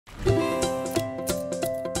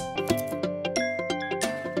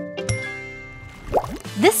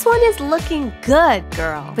This one is looking good,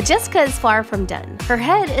 girl. But Jessica is far from done. Her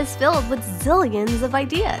head is filled with zillions of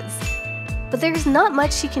ideas. But there's not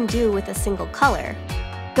much she can do with a single color.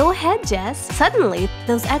 Go ahead, Jess. Suddenly,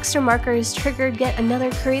 those extra markers triggered yet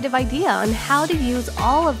another creative idea on how to use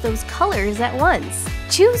all of those colors at once.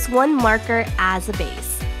 Choose one marker as a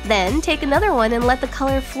base. Then take another one and let the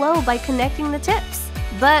color flow by connecting the tips.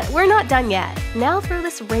 But we're not done yet. Now throw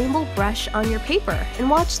this rainbow brush on your paper and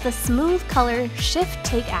watch the smooth color shift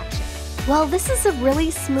take action. Well, this is a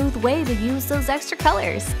really smooth way to use those extra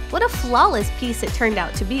colors. What a flawless piece it turned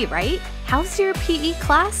out to be, right? How's your PE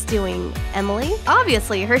class doing, Emily?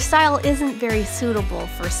 Obviously, her style isn't very suitable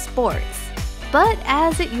for sports. But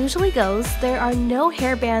as it usually goes, there are no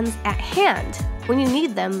hairbands at hand when you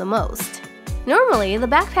need them the most. Normally, the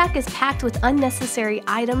backpack is packed with unnecessary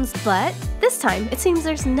items, but this time it seems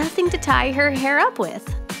there's nothing to tie her hair up with.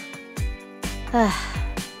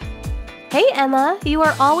 Hey Emma, you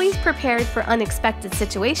are always prepared for unexpected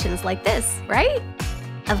situations like this, right?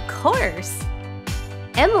 Of course!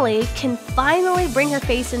 Emily can finally bring her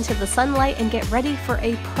face into the sunlight and get ready for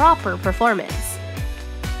a proper performance.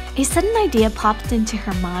 A sudden idea popped into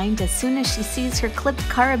her mind as soon as she sees her clipped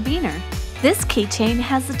carabiner. This keychain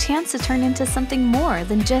has the chance to turn into something more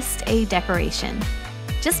than just a decoration.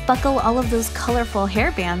 Just buckle all of those colorful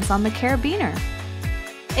hairbands on the carabiner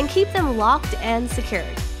and keep them locked and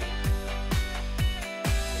secured.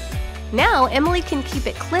 Now Emily can keep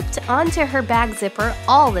it clipped onto her bag zipper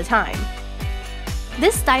all the time.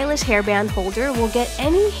 This stylish hairband holder will get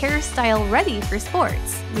any hairstyle ready for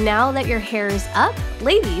sports. Now that your hair is up,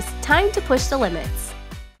 ladies, time to push the limits.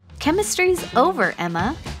 Chemistry's over,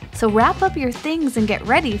 Emma. So wrap up your things and get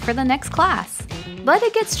ready for the next class. But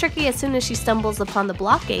it gets tricky as soon as she stumbles upon the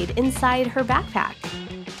blockade inside her backpack.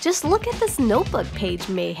 Just look at this notebook page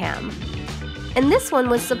mayhem. And this one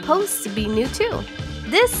was supposed to be new too.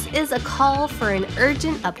 This is a call for an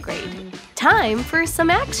urgent upgrade. Time for some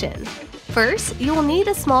action. First, you will need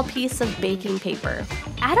a small piece of baking paper.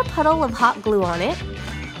 Add a puddle of hot glue on it.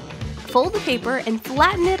 Fold the paper and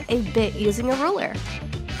flatten it a bit using a ruler.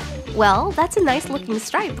 Well, that's a nice looking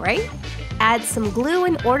stripe, right? Add some glue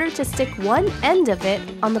in order to stick one end of it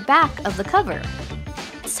on the back of the cover.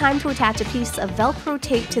 It's time to attach a piece of Velcro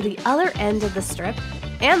tape to the other end of the strip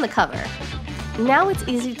and the cover. Now it's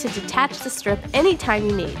easy to detach the strip anytime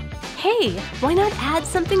you need. Hey, why not add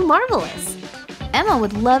something marvelous? Emma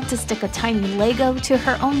would love to stick a tiny Lego to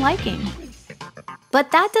her own liking. But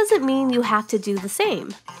that doesn't mean you have to do the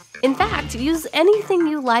same. In fact, use anything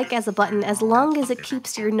you like as a button as long as it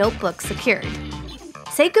keeps your notebook secured.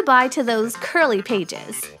 Say goodbye to those curly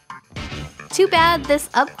pages. Too bad this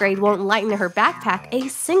upgrade won't lighten her backpack a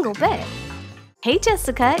single bit. Hey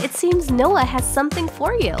Jessica, it seems Noah has something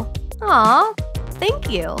for you. Aw,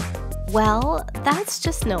 thank you. Well, that's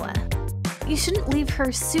just Noah. You shouldn't leave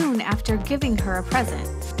her soon after giving her a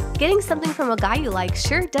present. Getting something from a guy you like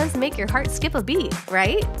sure does make your heart skip a beat,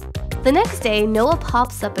 right? The next day, Noah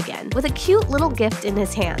pops up again with a cute little gift in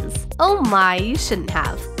his hands. Oh my, you shouldn't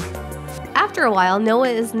have. After a while, Noah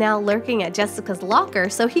is now lurking at Jessica's locker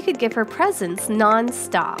so he could give her presents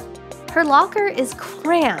non-stop. Her locker is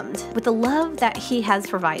crammed with the love that he has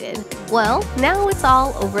provided. Well, now it's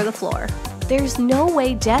all over the floor. There's no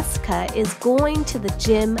way Jessica is going to the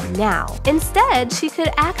gym now. Instead, she could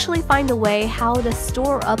actually find a way how to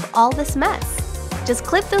store up all this mess. Just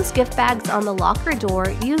clip those gift bags on the locker door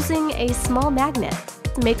using a small magnet.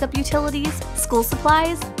 Makeup utilities, school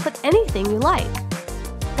supplies, put anything you like.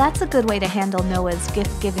 That's a good way to handle Noah's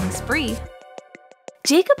gift-giving spree.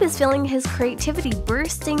 Jacob is feeling his creativity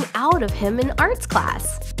bursting out of him in arts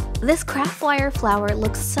class. This craft wire flower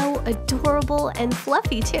looks so adorable and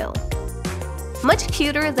fluffy too. Much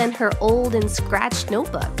cuter than her old and scratched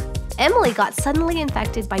notebook. Emily got suddenly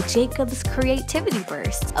infected by Jacob's creativity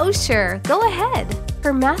burst. Oh sure, go ahead.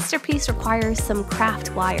 Her masterpiece requires some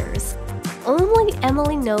craft wires. Only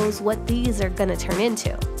Emily knows what these are gonna turn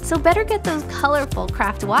into, so better get those colorful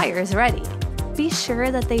craft wires ready. Be sure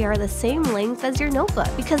that they are the same length as your notebook,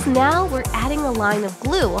 because now we're adding a line of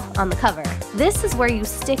glue on the cover. This is where you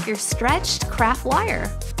stick your stretched craft wire.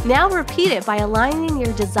 Now repeat it by aligning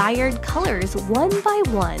your desired colors one by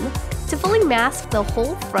one to fully mask the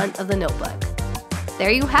whole front of the notebook.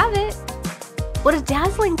 There you have it! What a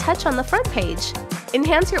dazzling touch on the front page!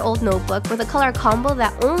 Enhance your old notebook with a color combo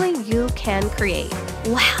that only you can create.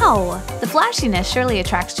 Wow! The flashiness surely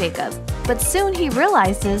attracts Jacob, but soon he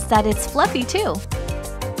realizes that it's fluffy too.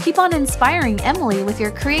 Keep on inspiring Emily with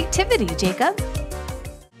your creativity, Jacob.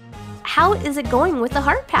 How is it going with the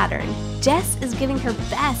heart pattern? Jess is giving her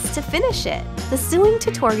best to finish it. The sewing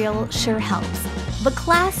tutorial sure helps. But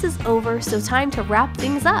class is over, so time to wrap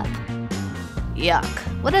things up. Yuck,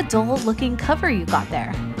 what a dull-looking cover you got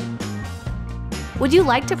there. Would you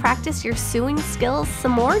like to practice your sewing skills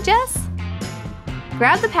some more, Jess?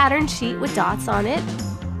 Grab the pattern sheet with dots on it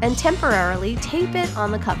and temporarily tape it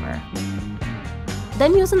on the cover.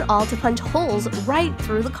 Then use an awl to punch holes right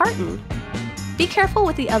through the carton. Be careful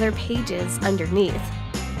with the other pages underneath.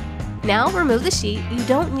 Now remove the sheet, you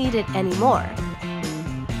don't need it anymore.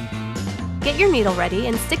 Get your needle ready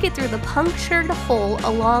and stick it through the punctured hole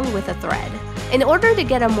along with a thread. In order to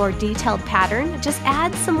get a more detailed pattern, just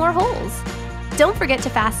add some more holes. Don't forget to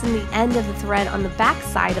fasten the end of the thread on the back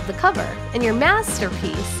side of the cover, and your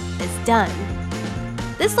masterpiece is done.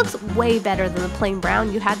 This looks way better than the plain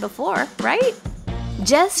brown you had before, right?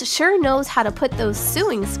 Jess sure knows how to put those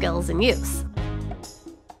sewing skills in use.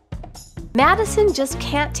 Madison just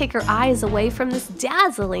can't take her eyes away from this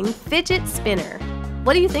dazzling fidget spinner.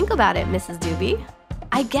 What do you think about it, Mrs. Doobie?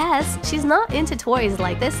 I guess she's not into toys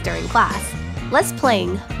like this during class. Less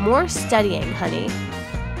playing, more studying, honey.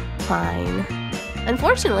 Fine.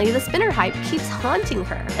 Unfortunately, the spinner hype keeps haunting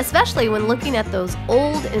her, especially when looking at those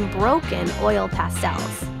old and broken oil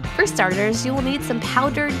pastels. For starters, you will need some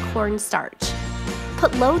powdered cornstarch.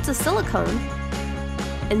 Put loads of silicone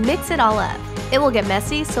and mix it all up. It will get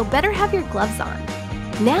messy, so better have your gloves on.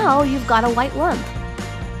 Now you've got a white lump.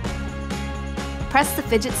 Press the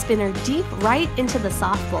fidget spinner deep right into the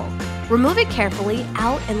soft bowl. Remove it carefully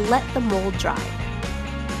out and let the mold dry.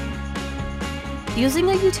 Using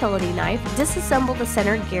a utility knife, disassemble the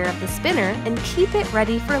center gear of the spinner and keep it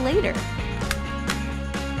ready for later.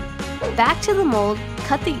 Back to the mold,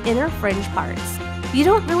 cut the inner fringe parts. You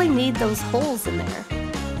don't really need those holes in there.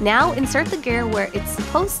 Now insert the gear where it's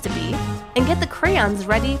supposed to be and get the crayons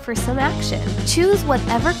ready for some action. Choose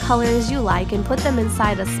whatever colors you like and put them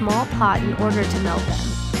inside a small pot in order to melt them.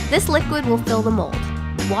 This liquid will fill the mold.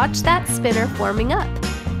 Watch that spinner forming up.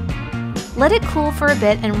 Let it cool for a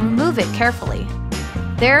bit and remove it carefully.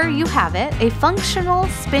 There you have it, a functional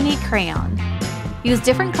spinny crayon. Use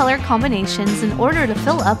different color combinations in order to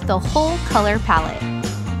fill up the whole color palette.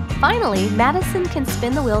 Finally, Madison can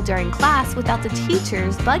spin the wheel during class without the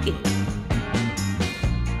teachers bugging.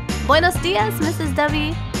 Buenos dias, Mrs.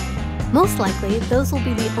 W. Most likely, those will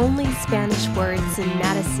be the only Spanish words in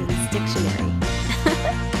Madison's dictionary.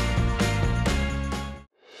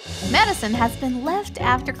 Madison has been left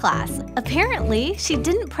after class. Apparently, she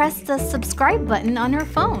didn't press the subscribe button on her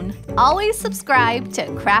phone. Always subscribe to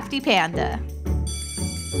Crafty Panda.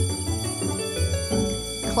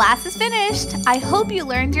 Class is finished. I hope you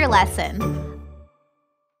learned your lesson.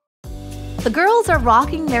 The girls are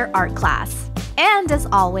rocking their art class. And as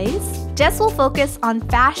always, Jess will focus on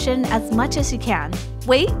fashion as much as she can.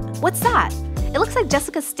 Wait, what's that? It looks like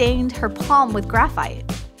Jessica stained her palm with graphite.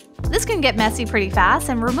 This can get messy pretty fast,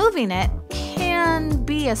 and removing it can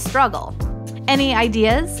be a struggle. Any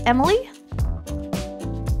ideas, Emily?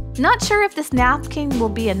 Not sure if this napkin will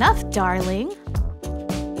be enough, darling.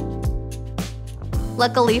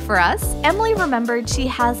 Luckily for us, Emily remembered she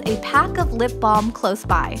has a pack of lip balm close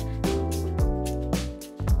by.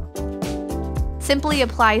 Simply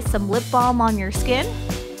apply some lip balm on your skin,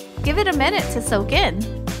 give it a minute to soak in,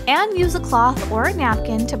 and use a cloth or a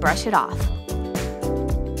napkin to brush it off.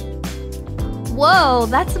 Whoa,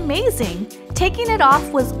 that's amazing! Taking it off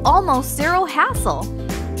was almost zero hassle.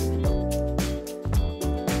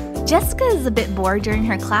 Jessica is a bit bored during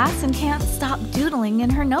her class and can't stop doodling in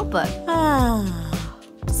her notebook.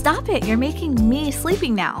 Stop it, you're making me sleepy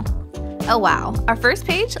now. Oh wow, our first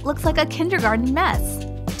page looks like a kindergarten mess.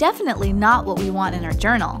 Definitely not what we want in our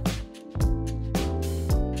journal.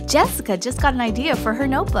 Jessica just got an idea for her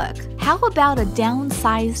notebook. How about a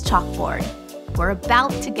downsized chalkboard? We're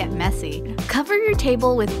about to get messy. Cover your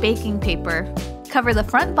table with baking paper. Cover the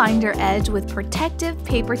front binder edge with protective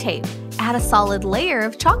paper tape. Add a solid layer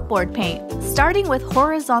of chalkboard paint, starting with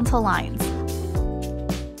horizontal lines.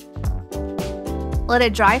 Let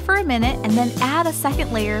it dry for a minute and then add a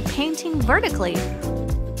second layer, painting vertically.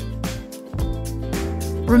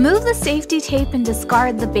 Remove the safety tape and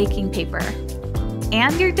discard the baking paper.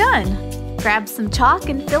 And you're done! Grab some chalk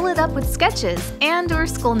and fill it up with sketches and/or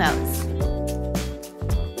school notes.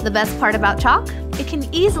 The best part about chalk? It can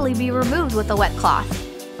easily be removed with a wet cloth.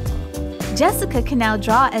 Jessica can now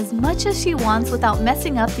draw as much as she wants without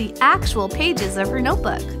messing up the actual pages of her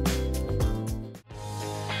notebook.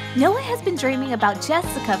 Noah has been dreaming about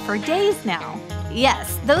Jessica for days now.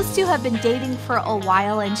 Yes, those two have been dating for a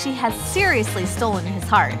while and she has seriously stolen his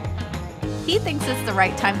heart. He thinks it's the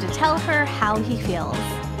right time to tell her how he feels.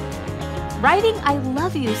 Writing "I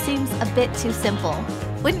love you" seems a bit too simple,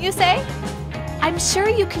 wouldn't you say? I'm sure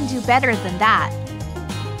you can do better than that.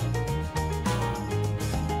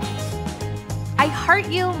 I Heart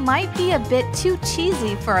You might be a bit too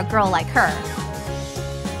cheesy for a girl like her.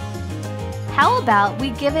 How about we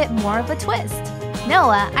give it more of a twist?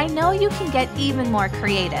 Noah, I know you can get even more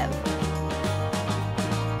creative.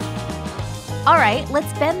 Alright,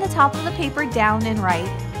 let's bend the top of the paper down and write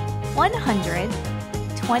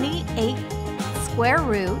 128 square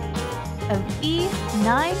root of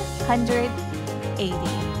E980.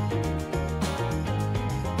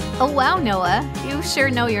 Oh wow, Noah, you sure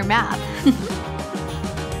know your math.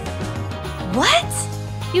 What?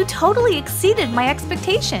 You totally exceeded my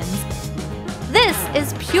expectations. This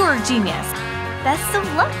is pure genius. Best of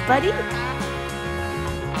luck, buddy.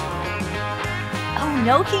 Oh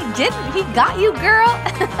no, he didn't. He got you, girl.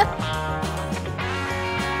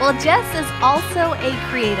 Well, Jess is also a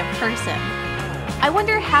creative person. I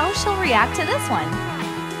wonder how she'll react to this one.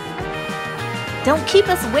 Don't keep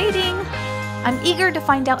us waiting. I'm eager to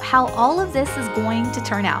find out how all of this is going to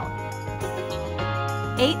turn out.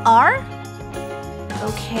 8R?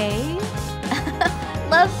 Okay.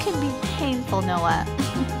 Love can be painful, Noah.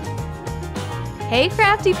 Hey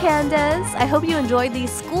crafty pandas! I hope you enjoyed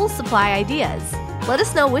these school supply ideas. Let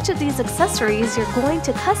us know which of these accessories you're going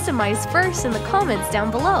to customize first in the comments down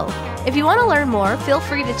below. If you want to learn more, feel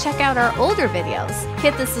free to check out our older videos.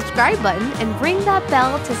 Hit the subscribe button and ring that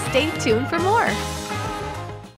bell to stay tuned for more.